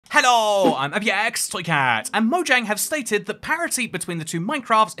Hello, I'm FX Toycat, and Mojang have stated that parity between the two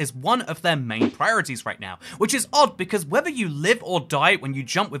Minecrafts is one of their main priorities right now, which is odd because whether you live or die when you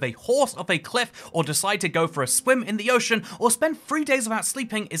jump with a horse off a cliff or decide to go for a swim in the ocean or spend 3 days without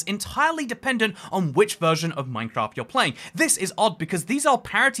sleeping is entirely dependent on which version of Minecraft you're playing. This is odd because these are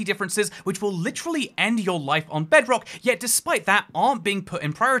parity differences which will literally end your life on Bedrock, yet despite that aren't being put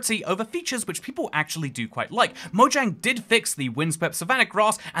in priority over features which people actually do quite like. Mojang did fix the windswept savanna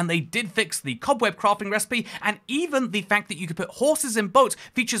grass, and they did fix the cobweb crafting recipe, and even the fact that you could put horses in boats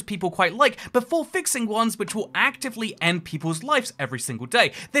features people quite like, before fixing ones which will actively end people's lives every single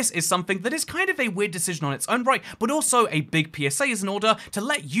day. This is something that is kind of a weird decision on its own right, but also a big PSA is in order to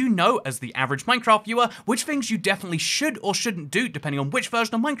let you know, as the average Minecraft viewer, which things you definitely should or shouldn't do depending on which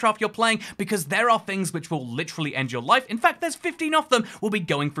version of Minecraft you're playing, because there are things which will literally end your life. In fact, there's 15 of them we'll be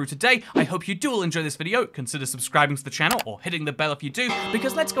going through today. I hope you do all enjoy this video. Consider subscribing to the channel or hitting the bell if you do,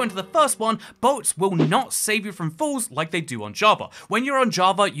 because let's go into the first one. Boats will not save you from falls like they do on Java. When you're on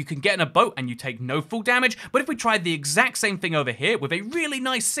Java, you can get in a boat and you take no fall damage, but if we tried the exact same thing over here with a really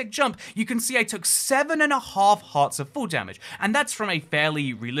nice sick jump, you can see I took 7.5 hearts of fall damage, and that's from a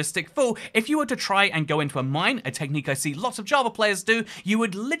fairly realistic fall. If you were to try and go into a mine, a technique I see lots of Java players do, you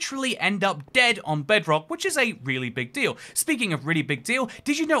would literally end up dead on Bedrock, which is a really big deal. Speaking of really big deal,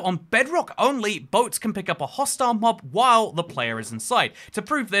 did you know on Bedrock only, boats can pick up a hostile mob while the player is inside? To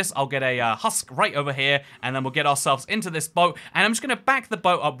prove this, I'll get a husk right over here, and then we'll get ourselves into this boat, and I'm just going to back the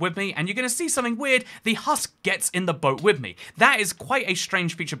boat up with me, and you're going to see something weird. The husk gets in the boat with me. That is quite a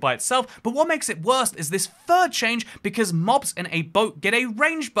strange feature by itself, but what makes it worse is this third change, because mobs in a boat get a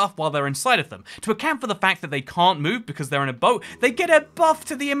range buff while they're inside of them. To account for the fact that they can't move because they're in a boat, they get a buff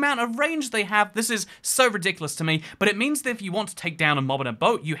to the amount of range they have. This is so ridiculous to me, but it means that if you want to take down a mob in a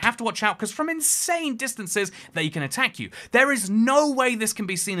boat, you have to watch out, because from insane distances they can attack you. There is no way this can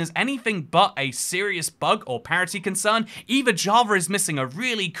be seen as anything but a serious bug or parity concern. Either Java is missing a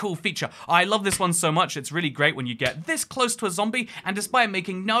really cool feature. I love this one so much. It's really great when you get this close to a zombie, and despite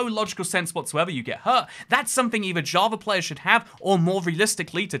making no logical sense whatsoever, you get hurt. That's something either Java players should have, or more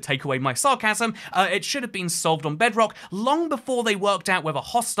realistically, to take away my sarcasm, it should have been solved on Bedrock long before they worked out whether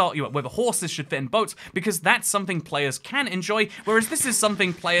horses should fit in boats, because that's something players can enjoy, whereas this is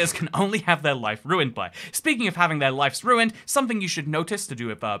something players can only have their life ruined by. Speaking of having their lives ruined, something you should notice to do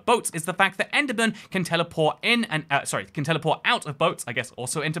with boats is the fact that Endermen can teleport in and can teleport out of boats, I guess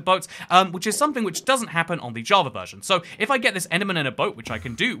also into boats, which is something which doesn't happen on the Java version. So if I get this Enderman in a boat, which I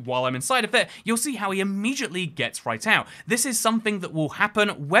can do while I'm inside of it, you'll see how he immediately gets right out. This is something that will happen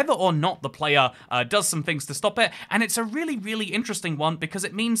whether or not the player does some things to stop it, and it's a really, really interesting one because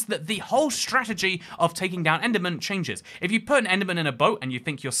it means that the whole strategy of taking down Enderman changes. If you put an Enderman in a boat and you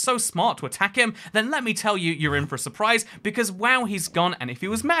think you're so smart to attack him, then let me tell you, you're in for a surprise, because wow, he's gone, and if he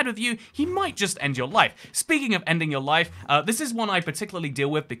was mad with you, he might just end your life. Speaking of ending your life, this is one I particularly deal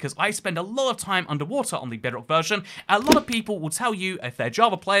with because I spend a lot of time underwater on the Bedrock version. A lot of people will tell you, if they're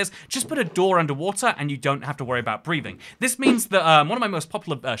Java players, just put a door underwater and you don't have to worry about breathing. This means that one of my most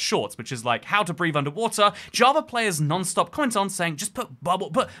popular shorts, which is like how to breathe underwater, Java players non-stop comment on saying, just put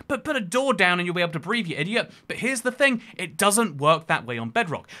a door down and you'll be able to breathe, you idiot. But here's the thing, it doesn't work that way on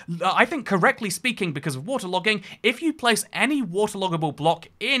Bedrock. I think correctly speaking, because of waterlogging, if you place any waterloggable block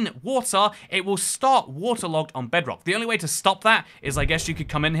in water, it will start waterlogged on Bedrock. The only way to stop that is, I guess you could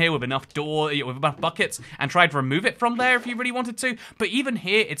come in here with enough buckets and try to remove it from there if you really wanted to, but even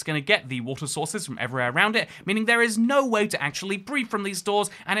here, it's going to get the water sources from everywhere around it, meaning there is no way to actually breathe from these doors,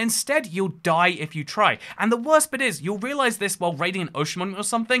 and instead, you'll die if you try. And the worst bit is, you'll realize this while raiding an ocean monument or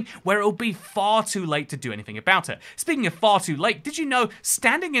something, where it'll be far too late to do anything about it. Speaking of far too late, did you know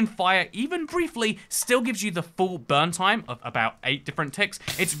standing in fire, even briefly, still gives you the full burn time of about 8 different ticks?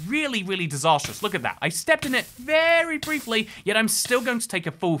 It's really, really disastrous. Look at that. I stepped in it very briefly, yet I'm still going to take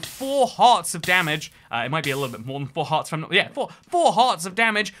a full 4 hearts of damage. It might be a little bit more than 4 hearts from, yeah, 4 hearts of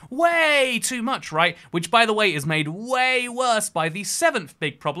damage. Way too much, right? Which, by the way, is made way worse by the 7th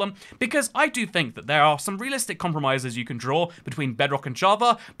big problem, because I do think that there are some realistic compromises you can draw between Bedrock and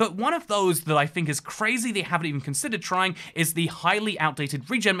Java, but one of those that I think is crazy they haven't even considered trying is the highly outdated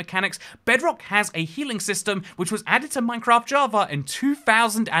regen mechanics. Bedrock has a healing system which was added to Minecraft Java in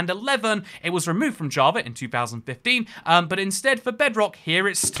 2011. It was removed from Java in 2015, but instead for Bedrock, here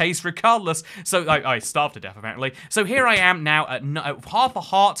it stays regardless. So I starved to death apparently. So here I am now at half a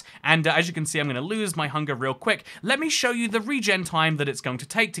heart, and as you can see, I'm going to lose my hunger real quick. Let me show you the regen time that it's going to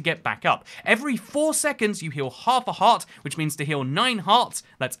take to get back up. Every 4 seconds, you heal half a heart, which means to heal 9 hearts,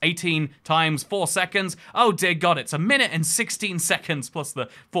 that's 18 times 4 seconds. Oh dear God, it's 1 minute and 16 seconds plus the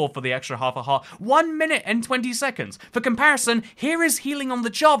 4 for the extra half a heart. 1 minute and 20 seconds. For comparison, here there is healing on the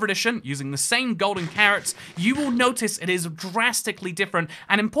Java edition using the same golden carrots, you will notice it is drastically different,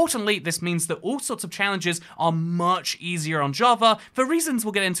 and importantly, this means that all sorts of challenges are much easier on Java for reasons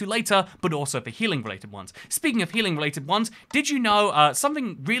we'll get into later, but also for healing related ones. Speaking of healing related ones, did you know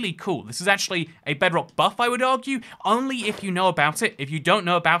something really cool? This is actually a Bedrock buff, I would argue, only if you know about it. If you don't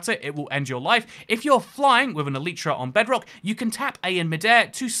know about it, it will end your life. If you're flying with an Elytra on Bedrock, you can tap A in midair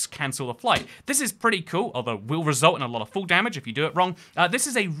to cancel a flight. This is pretty cool, although will result in a lot of fall damage if you do it wrong. This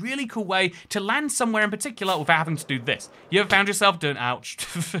is a really cool way to land somewhere in particular without having to do this. You ever found yourself doing, ouch,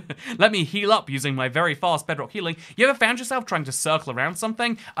 let me heal up using my very fast Bedrock healing. You ever found yourself trying to circle around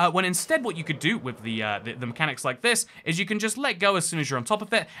something when instead what you could do with the mechanics like this is you can just let go as soon as you're on top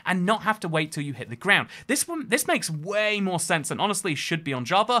of it and not have to wait till you hit the ground. This makes way more sense and honestly should be on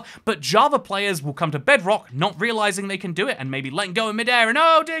Java, but Java players will come to Bedrock not realizing they can do it and maybe letting go in midair and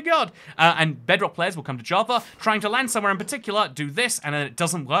oh dear god. And Bedrock players will come to Java trying to land somewhere in particular, do this, and then it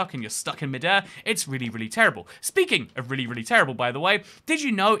doesn't work and you're stuck in midair. It's really, really terrible. Speaking of really, really terrible, by the way, did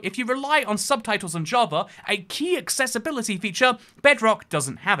you know if you rely on subtitles in Java, a key accessibility feature, Bedrock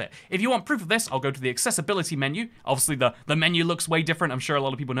doesn't have it. If you want proof of this, I'll go to the accessibility menu. Obviously the menu looks way different. I'm sure a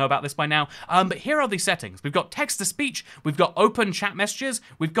lot of people know about this by now. But here are the settings. We've got text-to-speech, we've got open chat messages,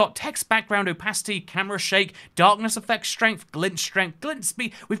 we've got text background opacity, camera shake, darkness effect strength, glint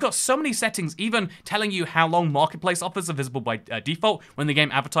speed. We've got so many settings, even telling you how long marketplace offers are visible by default. When the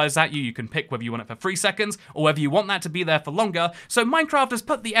game advertises at you, you can pick whether you want it for 3 seconds or whether you want that to be there for longer. So Minecraft has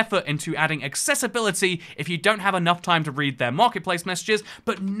put the effort into adding accessibility if you don't have enough time to read their marketplace messages,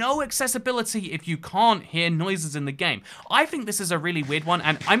 but no accessibility if you can't hear noises in the game. I think this is a really weird one,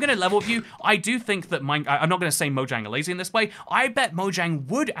 and I'm going to level with you. I do think that I'm not going to say Mojang are lazy in this way. I bet Mojang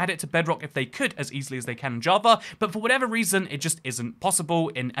would add it to Bedrock if they could as easily as they can in Java, but for whatever reason, it just isn't possible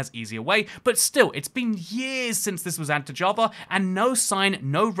in as easy a way. But still, it's been years since this was added to Java, and no sign,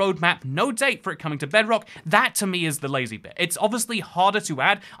 no roadmap, no date for it coming to Bedrock. That to me is the lazy bit. It's obviously harder to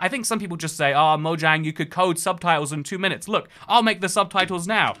add. I think some people just say, oh, Mojang, you could code subtitles in 2 minutes. Look, I'll make the subtitles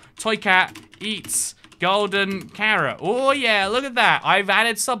now. Toy cat eats golden carrot. Oh yeah, look at that. I've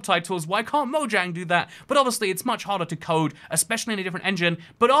added subtitles. Why can't Mojang do that? But obviously it's much harder to code, especially in a different engine.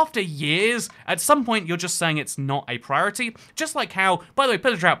 But after years, at some point you're just saying it's not a priority. Just like how, by the way,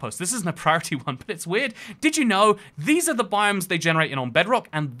 Pillager Outpost, this isn't a priority one, but it's weird. Did you know these are the biomes they generate in on Bedrock,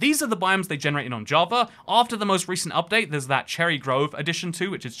 and these are the biomes they generate in on Java? After the most recent update, there's that Cherry Grove edition 2,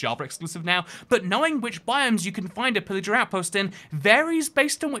 which is Java exclusive now. But knowing which biomes you can find a Pillager Outpost in varies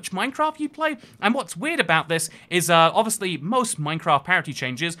based on which Minecraft you play. And what's weird about this is obviously most Minecraft parity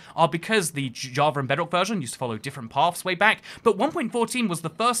changes are because the Java and Bedrock version used to follow different paths way back, but 1.14 was the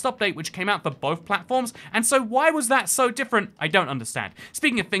first update which came out for both platforms, and so why was that so different? I don't understand.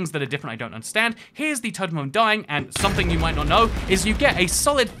 Speaking of things that are different I don't understand, here's the Totem of Undying, and something you might not know is you get a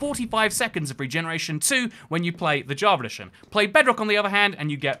solid 45 seconds of regeneration too when you play the Java edition. Play Bedrock on the other hand and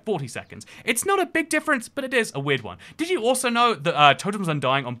you get 40 seconds. It's not a big difference, but it is a weird one. Did you also know that Totems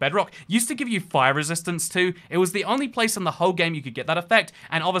Undying on Bedrock used to give you fire resistance too? It was the only place in the whole game you could get that effect,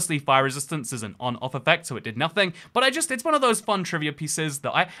 and obviously fire resistance is an on-off effect, so it did nothing, but it's one of those fun trivia pieces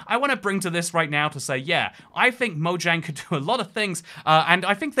that I want to bring to this right now to say, yeah, I think Mojang could do a lot of things, and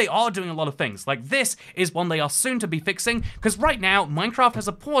I think they are doing a lot of things. Like, this is one they are soon to be fixing, because right now, Minecraft has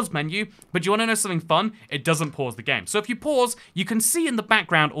a pause menu, but you want to know something fun? It doesn't pause the game. So if you pause, you can see in the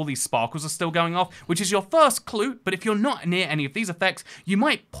background all these sparkles are still going off, which is your first clue, but if you're not near any of these effects, you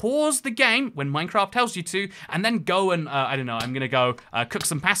might pause the game when Minecraft tells you to, and then go and, I don't know, I'm gonna go cook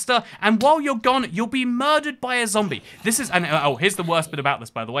some pasta, and while you're gone, you'll be murdered by a zombie. This is, and oh, here's the worst bit about this,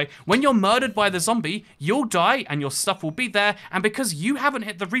 by the way. When you're murdered by the zombie, you'll die, and your stuff will be there, and because you haven't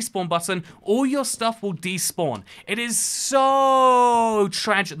hit the respawn button, all your stuff will despawn. It is so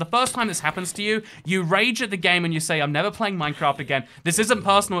tragic. The first time this happens to you, you rage at the game and you say, I'm never playing Minecraft again. This isn't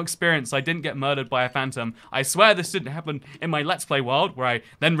personal experience. I didn't get murdered by a phantom. I swear this didn't happen in my Let's Play world, where I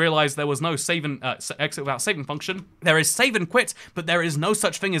then realized there was no save and exit without saving function. There is save and quit, but there is no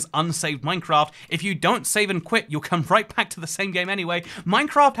such thing as unsaved Minecraft. If you don't save and quit, you'll come right back to the same game anyway.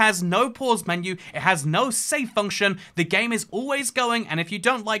 Minecraft has no pause menu, it has no save function, the game is always going, and if you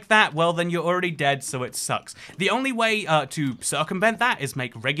don't like that, well then you're already dead, so it sucks. The only way to circumvent that is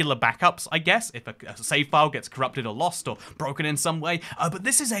make regular backups, I guess, if a save file gets corrupted or lost or broken in some way, but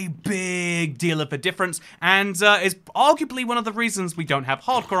this is a big deal of a difference, and is arguably one of the reasons we don't have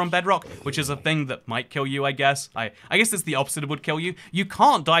hardcore on Bedrock, which is a thing that might kill you, I guess. I guess it's the opposite of would kill you. You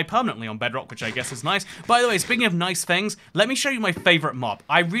can't die permanently on Bedrock, which I guess is nice. By the way, speaking of nice things, let me show you my favorite mob.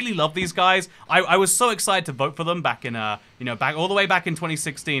 I really love these guys. I was so excited to vote for them back in you know, back all the way back in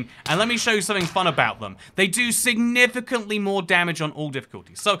 2016. And let me show you something fun about them. They do significantly more damage on all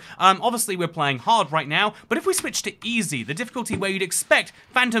difficulties. So, obviously we're playing hard right now, but if we switch to easy, the difficulty where you'd expect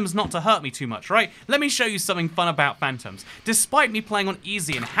phantoms not to hurt me too much, right? Let me show you something fun about phantoms. Despite me playing on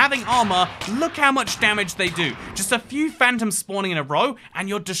easy and having armor, look how much damage they do. Just a few phantoms spawning in a row, and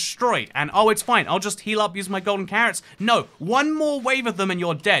you're destroyed. And oh, it's fine, I'll just heal up using my golden carrots. No, one more wave of them and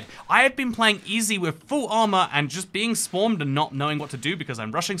you're dead. I have been playing easy with full armor and just being swarmed and not knowing what to do because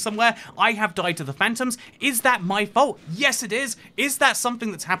I'm rushing somewhere. I have died to the phantoms. Is that my fault? Yes, it is. Is that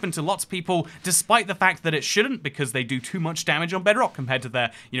something that's happened to lots of people, despite the fact that it shouldn't because they do too much damage on Bedrock compared to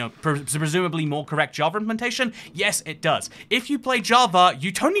their, you know, presumably more correct Java implementation? Yes, it does. If you play Java,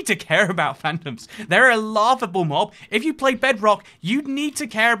 you don't need to care about phantoms. They're a laughable mob. If you play Bedrock, you need to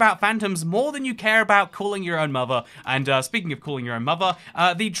care about phantoms more than you care about calling your own mother. And speaking of calling your own mother,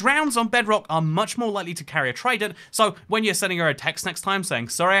 the drowns on Bedrock are much more likely to carry a trident. So when you're sending her a text next time saying,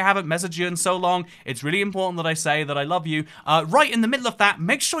 sorry I haven't messaged you in so long, it's really important that I say that I love you, right in the middle of that,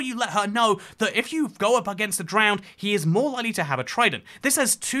 make sure you let her know that if you go up against a drowned, he is more likely to have a trident. This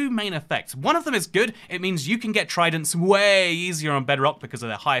has two main effects. One of them is good. It means you can get tridents way easier on Bedrock because of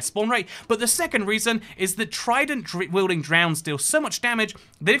their higher spawn rate. But the second reason is that trident-wielding drowns deal so much damage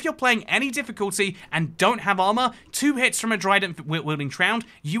that if you're playing any difficulty and don't have armor, 2 hits from a trident-wielding drowned,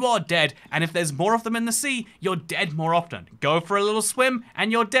 you are dead. And if there's more of them in the sea, you're dead more often. Go for a little swim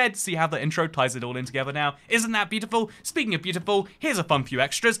and you're dead. See how the intro ties it all in together now? Isn't that beautiful? Speaking of beautiful, here's a fun few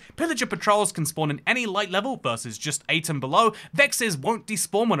extras. Pillager patrols can spawn in any light level versus just 8 and below. Vexes won't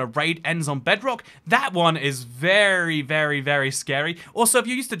despawn when a raid ends on Bedrock. That one is very, very, very scary. Also, if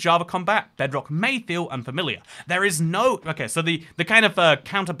you're used to Java combat, Bedrock may feel unfamiliar. There is no... Okay, so the kind of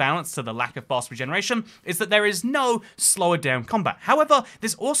counterbalance to the lack of fast regeneration is that there is no slower down combat. However,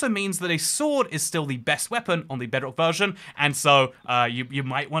 this also means that a sword is still the best weapon on the Bedrock version, and so you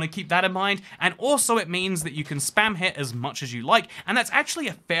might want to keep that in mind. And also it means that you can spam hit as much as you like, and that's actually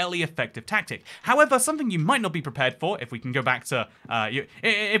a fairly effective tactic. However, something you might not be prepared for, if we can go back to,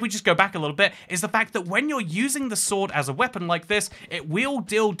 if we just go back a little bit, is the fact that when you're using the sword as a weapon like this, it will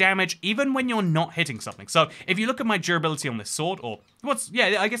deal damage even when you're not hitting something. So if you look at my durability on this sword, or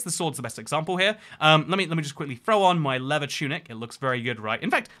I guess the sword's the best example here. Let me just quickly throw on my leather tunic. It looks very good, right?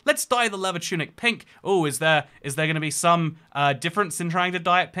 In fact, let's dye the leather tunic pink. Oh, is there going to be some difference in trying to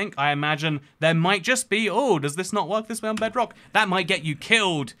dye it pink? I imagine there might just be. Oh, does this not work this way on Bedrock? That might get you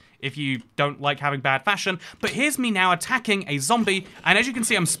killed if you don't like having bad fashion. But here's me now attacking a zombie, and as you can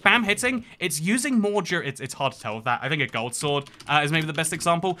see, I'm spam hitting. It's using more it's hard to tell with that. I think a gold sword is maybe the best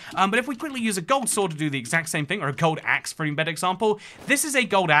example. But if we quickly use a gold sword to do the exact same thing, or a gold axe for a better example, this is a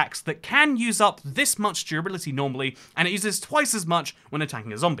gold axe that can use up this much durability normally, and it uses twice as much when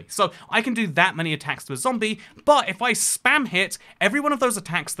attacking a zombie. So I can do that many attacks to a zombie, but if I spam hit, every one of those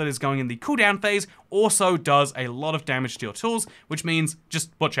attacks that is going in the cooldown phase also does a lot of damage to your tools, which means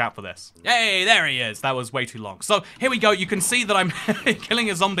just watch out for this. Hey, there he is. That was way too long. So here we go. You can see that I'm killing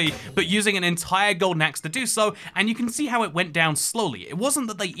a zombie, but using an entire golden axe to do so, and you can see how it went down slowly. It wasn't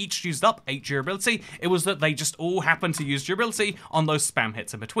that they each used up 8 durability, it was that they just all happened to use durability on those spam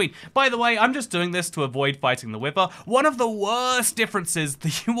hits in between. By the way, I'm just doing this to avoid fighting the Wither. One of the worst differences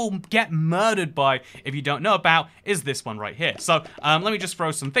that you will get murdered by if you don't know about is this one right here. So let me just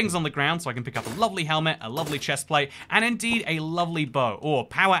throw some things on the ground so I can pick up a lovely helmet, a lovely chest plate, and indeed a lovely bow, or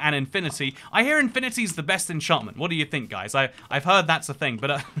power and infinity. I hear infinity's the best enchantment. What do you think, guys? I've heard that's a thing,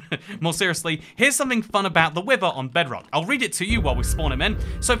 but more seriously, here's something fun about the Wither on Bedrock. I'll read it to you while we spawn him in.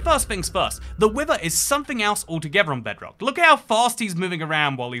 So first things first, the Wither is something else altogether on Bedrock. Look at how fast he's moving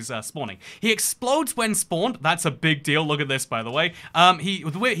around while he's spawning. He explodes when spawned. That's a big deal. Look at this, by the way.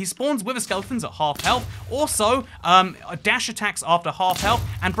 He spawns Wither skeletons at half health. Also, dash attacks after half health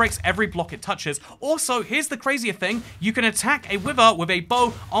and breaks every block it touches. Also, here's the crazier thing. You can attack a Wither with a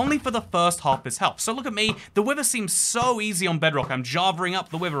bow only for the first half his health. So look at me. The Wither seems so easy on Bedrock. I'm Javering up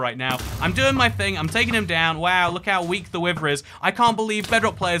the Wither right now. I'm doing my thing. I'm taking him down. Wow, look how weak the Wither is. I can't believe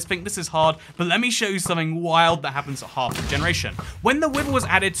Bedrock players think this is hard, but let me show you something wild that happens at half regeneration. When the Wither was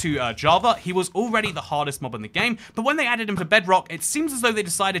added to Java, he was already the hardest mob in the game, but when they added him to Bedrock, it seems as though they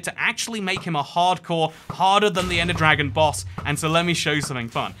decided to actually make him a hardcore, harder than the Ender Dragon boss, and so let me show you something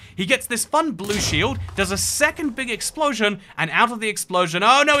fun. He gets this fun blue shield, does a second big explosion, and out of the explosion,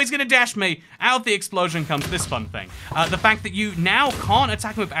 oh no, he's gonna dash me! Out of the explosion comes this fun thing. The fact that you now can't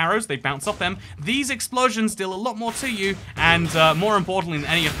attack him with arrows, they bounce off them. These explosions deal a lot more to you, and more importantly than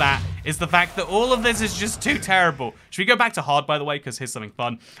any of that, is the fact that all of this is just too terrible. Should we go back to hard, by the way, because here's something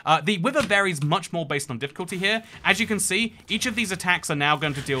fun. The wither varies much more based on difficulty here. As you can see, each of these attacks are now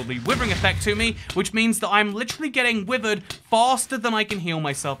going to deal the withering effect to me, which means that I'm literally getting withered faster than I can heal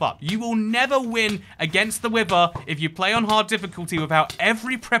myself up. You will never win against the wither if you play on hard difficulty without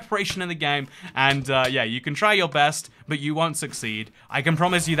every preparation in the game. And yeah, you can try your best, but you won't succeed. I can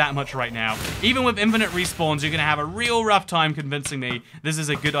promise you that much right now. Even with infinite respawns, you're gonna have a real rough time convincing me this is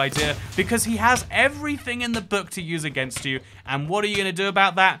a good idea, because he has everything in the book to use against you. And what are you gonna do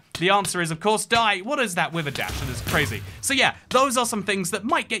about that? The answer is, of course, die. What is that wither dash? That is crazy. So yeah, those are some things that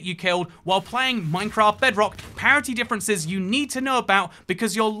might get you killed while playing Minecraft Bedrock. Parity differences you need to know about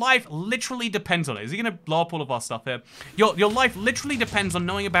because your life literally depends on it. Is he gonna blow up all of our stuff here? Your life literally depends on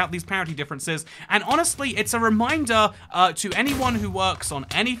knowing about these parity differences. And honestly, it's a reminder to anyone who works on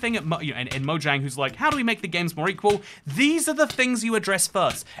anything at in Mojang who's like, how do we make the games more equal? These are the things you address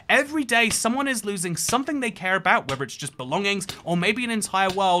first. Every day, someone is losing something they care about, whether it's just belongings or maybe an entire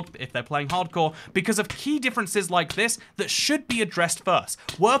world if they're playing hardcore, because of key differences like this that should be addressed first.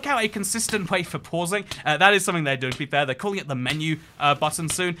 Work out a consistent way for pausing. That is something they're doing, to be fair. They're calling it the menu button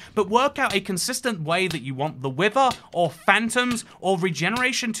soon. But work out a consistent way that you want the wither or phantoms or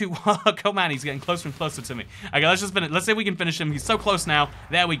regeneration to work. Oh man, he's getting closer and closer to me. Okay, let's just finish. Let's see if we can finish him. He's so close now.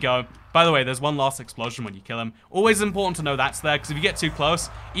 There we go. By the way, there's one last explosion when you kill him. Always important to know that's there, because if you get too close,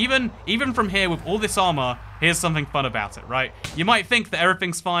 even from here with all this armor, here's something fun about it, right? You might think that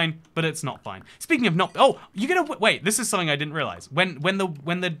everything's fine, but it's not fine. Speaking of not, oh, you get a, wait, this is something I didn't realize. When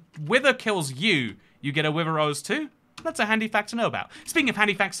the wither kills you, you get a wither rose too? That's a handy fact to know about. Speaking of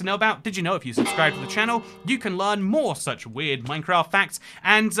handy facts to know about, did you know if you subscribe to the channel, you can learn more such weird Minecraft facts?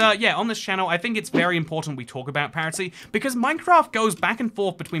 And yeah, on this channel, I think it's very important we talk about parity, because Minecraft goes back and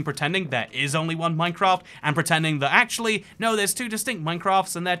forth between pretending there is only one Minecraft and pretending that actually, no, there's two distinct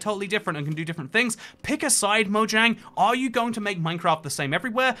Minecrafts and they're totally different and can do different things. Pick a side, Mojang. Are you going to make Minecraft the same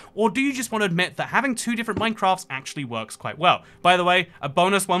everywhere, or do you just want to admit that having two different Minecrafts actually works quite well? By the way, a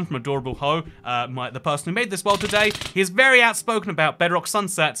bonus one from AdorableHoe, the person who made this world today. He is very outspoken about Bedrock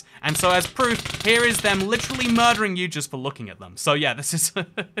sunsets, and so as proof, here is them literally murdering you just for looking at them. So yeah, this is...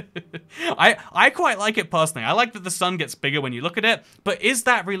 I quite like it personally. I like that the sun gets bigger when you look at it, but is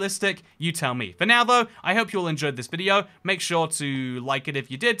that realistic? You tell me. For now though, I hope you all enjoyed this video. Make sure to like it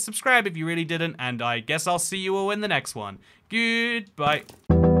if you did, subscribe if you really didn't, and I guess I'll see you all in the next one. Goodbye.